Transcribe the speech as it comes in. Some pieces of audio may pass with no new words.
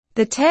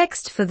The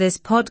text for this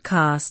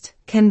podcast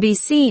can be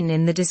seen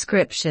in the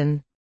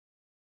description.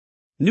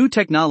 New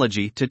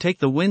technology to take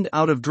the wind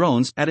out of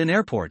drones at an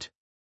airport.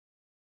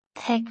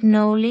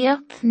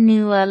 Technoliacht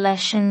nua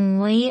leis an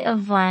nglaoth a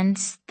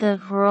bhaint de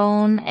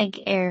drone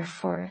ag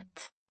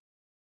airport.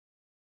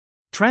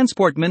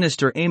 Transport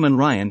Minister Eamon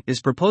Ryan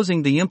is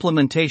proposing the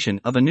implementation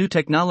of a new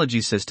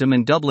technology system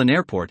in Dublin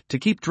Airport to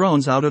keep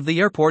drones out of the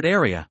airport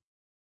area.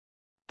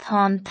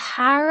 Tá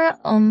tara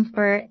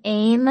iompar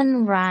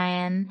Eamon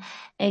Ryan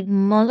ag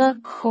mula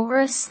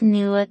córas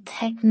nua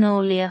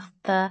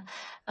technoliachta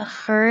a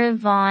chur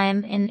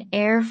bhaim in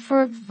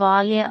airport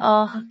bhaile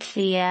átha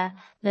clia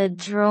le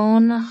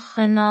drone a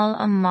choinneáil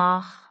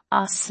amach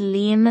as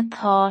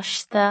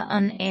límitáiste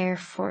an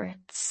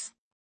airports.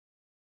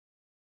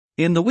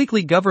 In the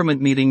weekly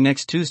government meeting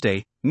next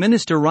Tuesday,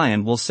 Minister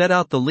Ryan will set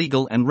out the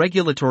legal and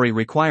regulatory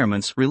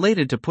requirements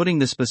related to putting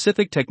the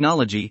specific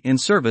technology in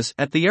service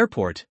at the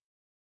airport.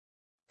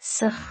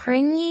 Sa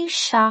chruinniú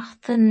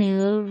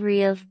seachtainiúil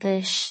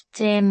rialtais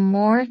de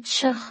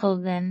mórte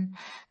chugainn,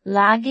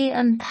 leagaigh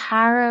an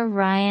tara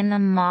Ryan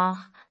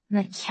amach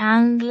na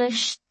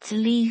ceanglais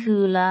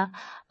dlíthiúla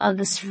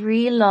agus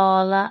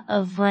rialála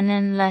a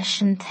bhaineann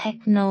leis an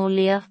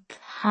technoliacht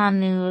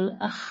hanúil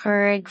a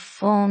chur ag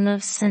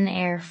fónamh san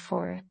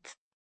airport.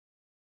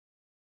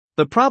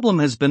 The problem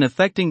has been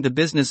affecting the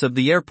business of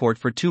the airport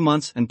for 2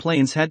 months, and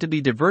planes had to be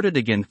diverted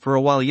again for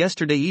a while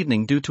yesterday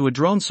evening due to a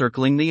drone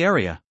circling the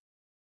area.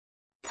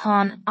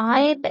 Tá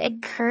aib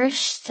ag cur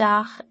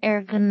isteach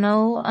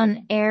gnó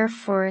an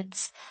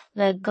airport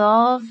le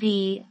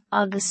 2000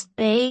 agus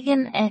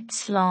bégan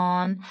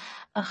eitleán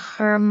a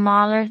chur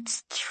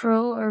mallart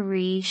tro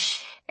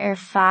arís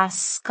feadh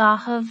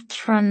scaitheamh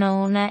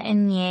tróna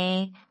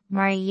inné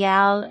mar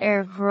gheall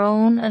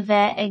drone a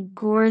bheith ag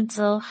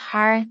gúrdal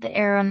thart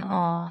an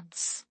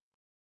áit.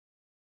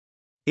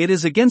 It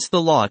is against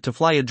the law to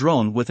fly a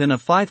drone within a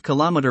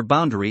 5-kilometer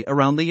boundary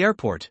around the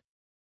airport.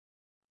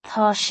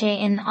 Tá sé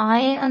in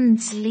aghaidh an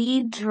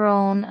dlí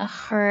drone a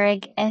chur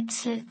ag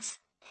eitlit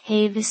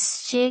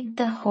taobh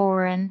de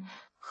Horan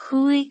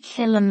 5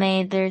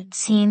 kilometer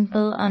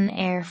timpeall an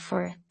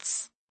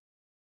airport.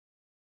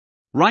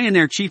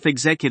 Ryanair Chief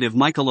Executive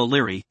Michael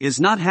O'Leary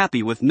is not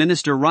happy with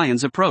Minister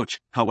Ryan's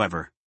approach,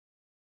 however.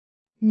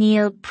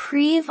 Níl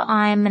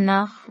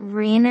príomh-aidhmeannach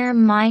Ryanair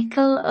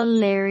Michael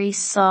O'Leary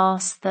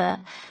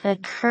sásta le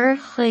cur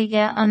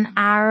chuige an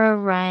Ara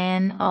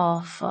Ryan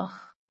áfach.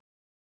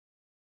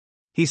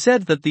 He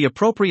said that the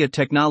appropriate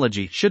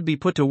technology should be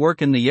put to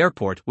work in the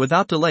airport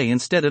without delay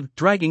instead of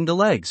dragging the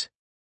legs.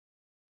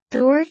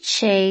 Dúirt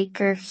sé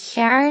gur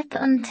cheart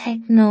an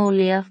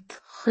technoliacht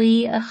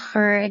chuí a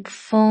chur ag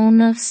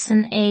fónamh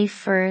san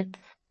éifeard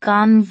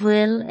gan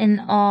bhfuil in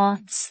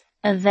áit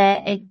a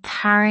bheith ag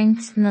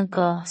tarraingt na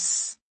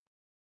gcos.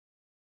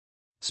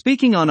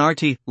 Speaking on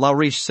RT,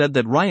 Laurish said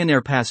that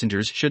Ryanair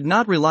passengers should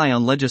not rely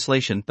on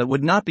legislation that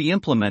would not be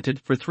implemented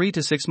for 3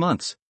 to 6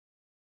 months.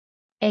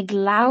 Ag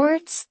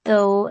labhairt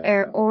dó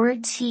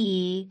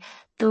RTE,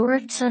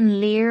 dúirt an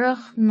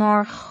líreach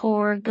nár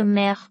chóir go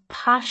mbeadh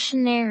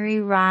paisinéirí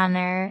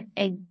Ryanair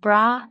ag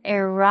brath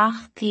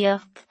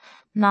reachtaíocht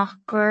nach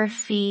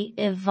gcuirfí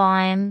I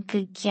bhfeidhm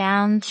go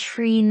ceann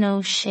 3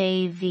 nó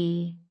 6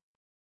 mhí.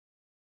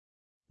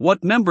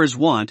 What members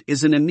want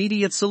is an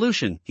immediate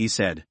solution, he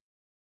said.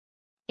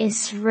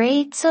 Is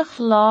réiteach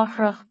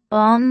láithreach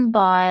bon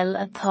bail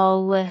atá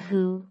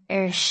uathu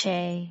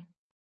sé.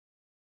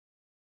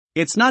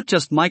 It's not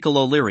just Michael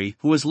O'Leary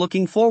who is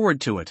looking forward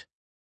to it.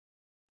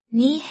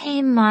 Ní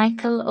hé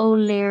Michael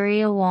O'Leary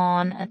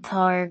amháin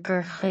atá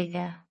gur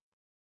chuige.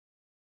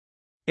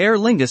 Aer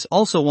Lingus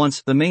also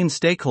wants the main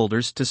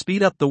stakeholders to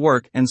speed up the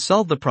work and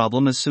solve the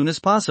problem as soon as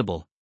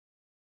possible.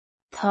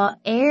 Tá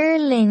Aer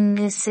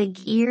Lingus ag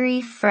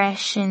iarraidh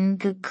freisin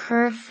go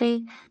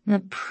cuirfidh na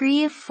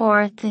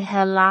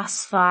príomhphoirtithe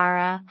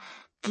lasmhara,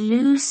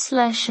 dlús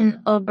leis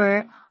an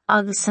obair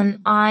agus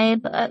an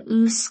aib a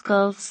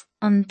úscailt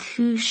an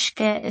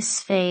tuaisce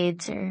is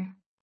féidir.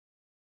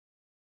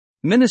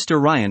 Minister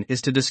Ryan is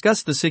to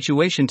discuss the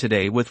situation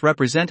today with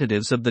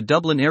representatives of the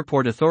Dublin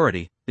Airport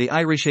Authority, the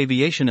Irish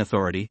Aviation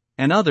Authority,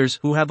 and others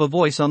who have a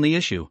voice on the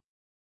issue.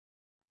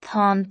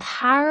 Tá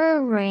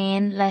tara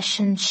raon leis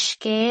an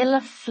scéal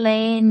a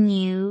phlé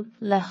inniu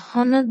le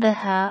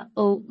hionadaithe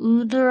ó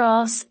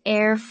údarás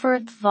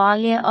airport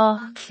bhaile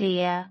átha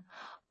clia,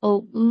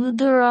 ó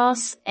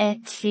údarás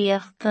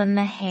eiclíochta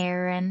na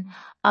hÉireann,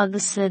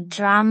 agus le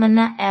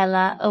dreamanna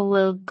eile a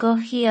bhfuil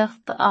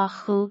gcothaíocht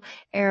acu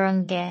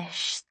an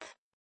gceist.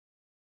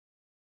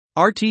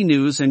 RT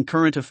News and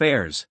Current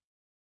Affairs.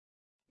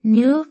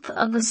 Nuacht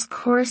agus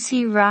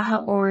cuasaí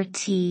ratha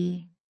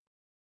RT.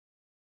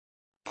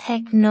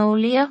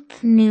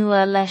 Technoliacht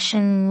nua leis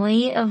an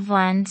nglaoth a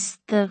bhaint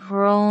de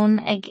drone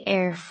ag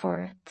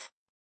airport.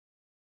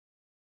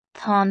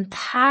 Tá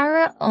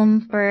tara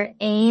iompar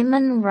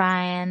Eamon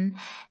Ryan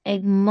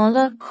ag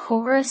mula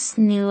córas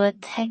nua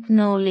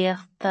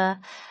technoliachta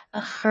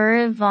a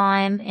chur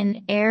bhaim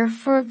in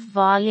airport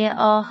bhaile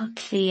átha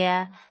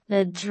clia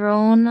le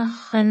drone a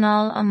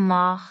choinneáil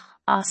amach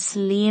as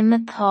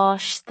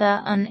líomhtáiste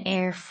an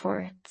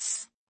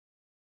airforts.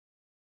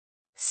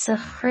 Sa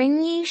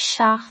chruinniú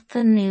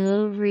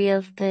seachtanúil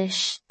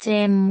rialtais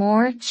dé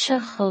mórte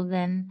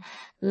chugainn,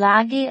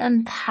 leagaigh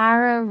an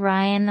Tara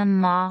Ryan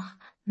amach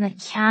na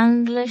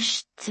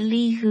ceanglais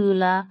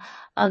dlíthiúla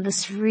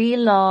agus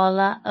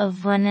rialála a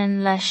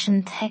bhaineann leis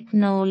an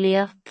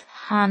teicneolaíocht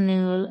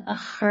hanúil a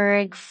chur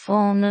ag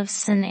fónamh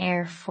san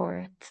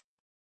airfort.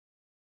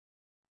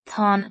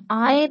 Tá an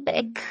fhadhb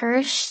ag cur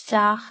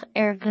isteach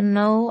ar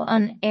gnó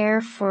an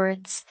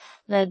airforts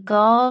le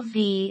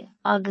 2000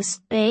 agus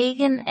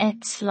b'éigean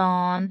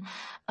eitleán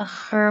a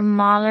chur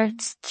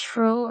mallart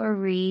tro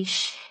arís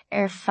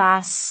ar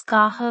feadh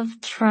scaitheamh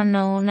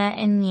tráthnóna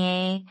inné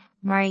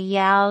mar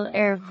gheall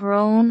ar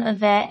ghrón a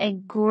bheith ag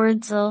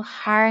gúrdal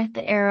thart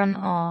ar an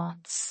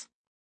áit.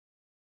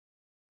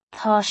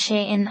 Tá sé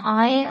in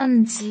aghaidh an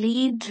dlí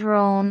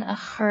drón a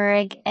chur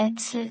ag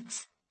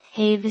eitlit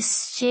taobh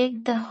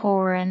istigh de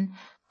Horan,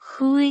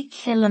 5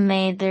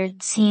 kiloméadar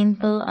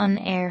timpeall an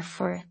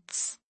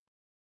airforts.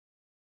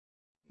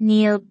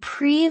 Níl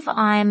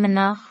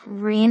príomh-aidhmeannach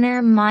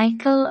Raonar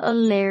Michael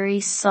O'Leary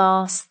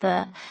sásta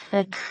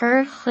le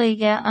cur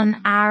chuige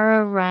an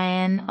Tara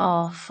Ryan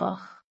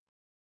áfach.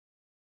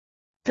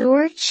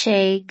 Dúirt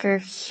sé gur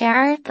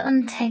cheart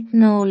an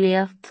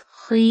teicneolaíocht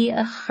chuí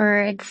a chur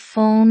ag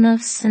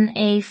fónamh san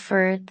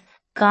éifort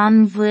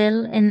gan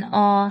bhfuil in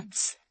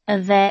áit a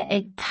bheith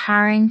ag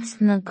tarraingt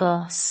na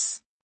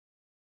gcos.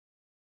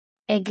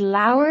 Ag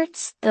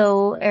labhairt dó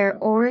ar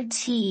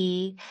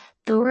RTE,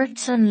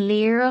 dúirt an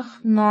líreach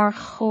nár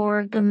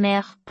chóir go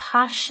mbeadh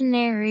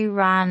paisinéirí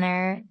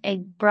rannair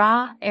ag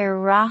brath ar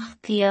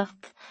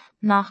reachtaíocht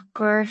nach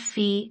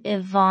gcuirfí i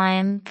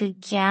bhfeidhm go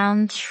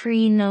ceann 3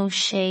 nó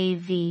 6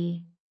 mhí.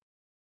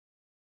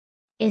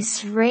 Is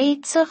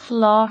réiteach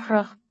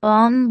láithreach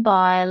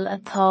bonbail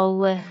atá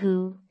uathu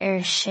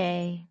ar sé.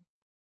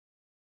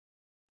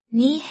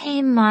 Ní hé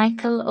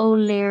Michael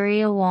O'Leary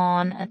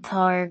amháin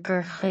atá ar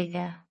gur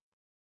chuige.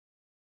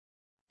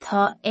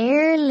 Tá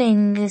Aer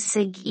Lingus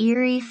ag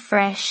iarraidh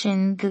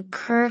freisin go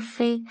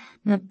gcuirfidh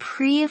na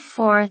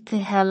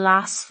príomhphoirtithe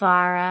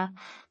lasmhara,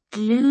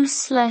 dlús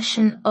leis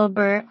an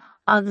obair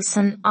agus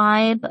an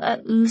fhadhb a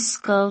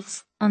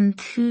úscailt an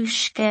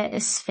túisce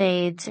is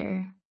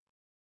féidir.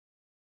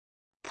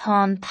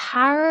 Tá an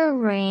Tara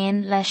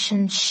Ryan leis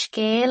an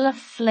scéal a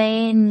phlé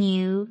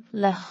inniu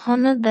le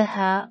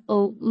hionnadaithe ó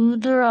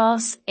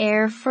údarás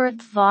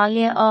Airfort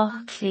Bhaile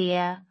Átha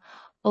Cliath,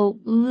 ó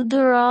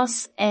údarás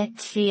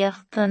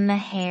eiclíochta na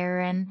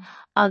hÉireann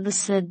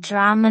agus le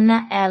dreamanna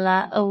eile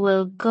a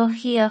bhfuil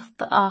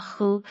gcuthaíocht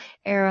acu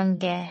ar an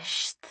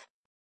gceist.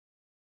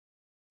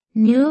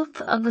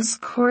 Nuacht agus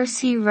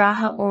cúrsaí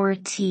ratha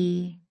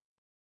RTE.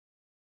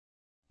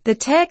 The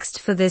text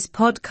for this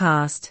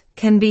podcast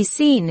can be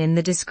seen in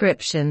the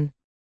description.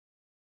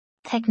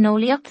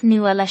 Teicneolaíocht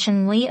nua leis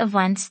an ngaoth a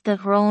bhaint de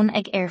ghrón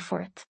ag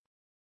airfort.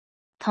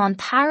 Tá an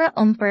Tara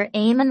iompar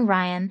Eamon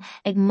Ryan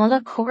ag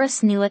mula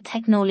córas nua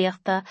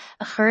teicneolaíochta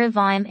a chur i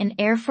bhfeidhm in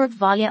Airfort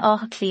Bhaile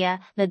Átha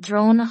Cliath le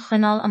drón a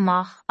choinneáil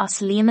amach as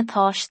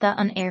líomhtáiste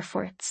an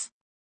airforts.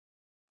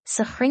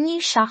 Sa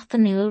chruinniú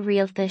seachtanúil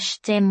rialtais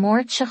dé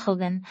mórte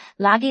chugainn,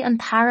 leagaigh an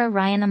Tara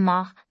Ryan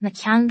amach na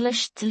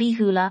ceanglais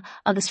dlíthiúla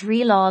agus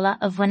rialála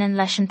a bhaineann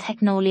leis an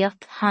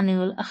teicneolaíocht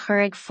hanúil a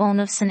chur ag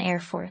fónamh san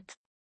airfort.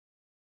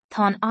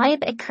 Tá an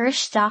fhadhb ag cur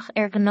isteach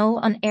ar gnó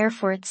an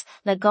airforts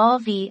le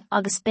 2000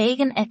 agus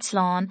b'éigean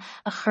eitleán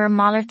a chur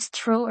mallart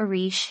tro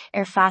arís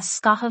ar feadh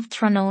scaitheamh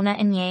tráthnóna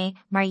inné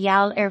mar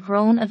gheall ar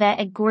ghrón a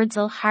bheith ag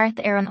gúrdal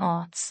thart ar an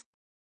áit.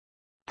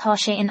 Tá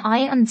sé in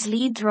aghaidh an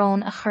dlí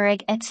drón a chur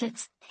ag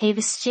eitlit taobh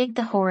istigh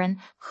de Horan,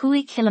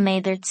 5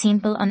 kiloméadar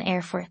timpeall an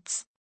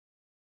airforts.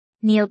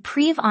 Níl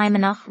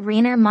príomh-aidhmeannach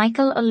Raonar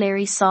Michael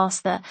O'Leary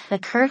sásta le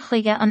cur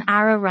chuige an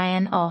Tara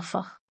Ryan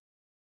áfach.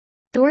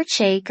 Dúirt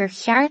sé gur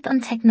cheart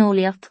an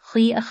teicneolaíocht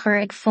chuí a chur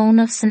ag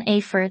fónamh san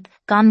éifort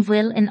gan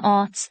bhfuil in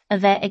áit a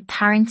bheith ag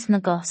tarraingt na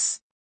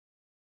gcos.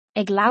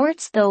 Ag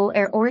labhairt dó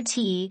ar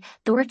RTE,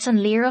 dúirt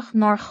an líreach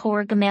nár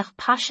chóir go mbeadh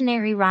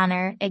paisinéirí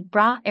rannair ag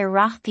brath ar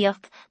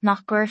reachtaíocht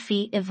nach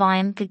gcuirfí i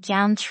bhfeidhm go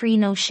ceann 3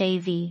 nó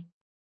 6 mhí.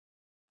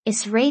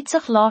 Is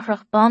réiteach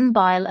láithreach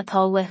bonbail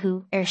atá uathu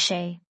ar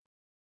sé.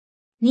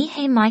 Ní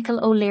hé Michael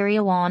O'Leary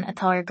amháin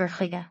atá ar gur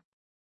chuige.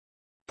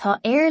 Tá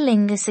Aer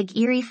Lingus ag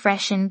iarraidh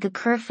freisin go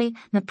gcuirfidh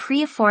na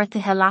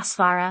príomhphoirtithe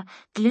lasmhara,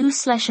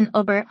 dlús leis an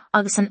obair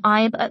agus an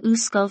fhadhb a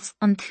úscailt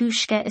an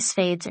túisce is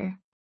féidir.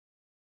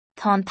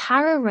 Tá an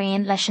Tara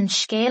Ryan leis an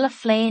scéal a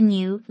phlé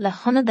inniu le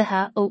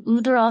hionnadaithe ó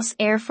údarás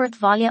Airfort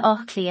Bhaile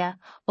Átha Cliath,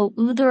 ó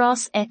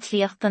údarás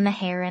eiclíochta na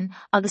hÉireann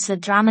agus le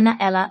dreamanna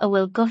eile a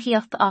bhfuil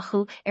gcuthaíocht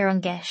acu ar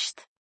an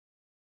gceist.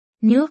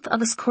 Nuacht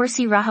agus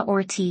cúrsaí ratha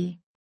RTE.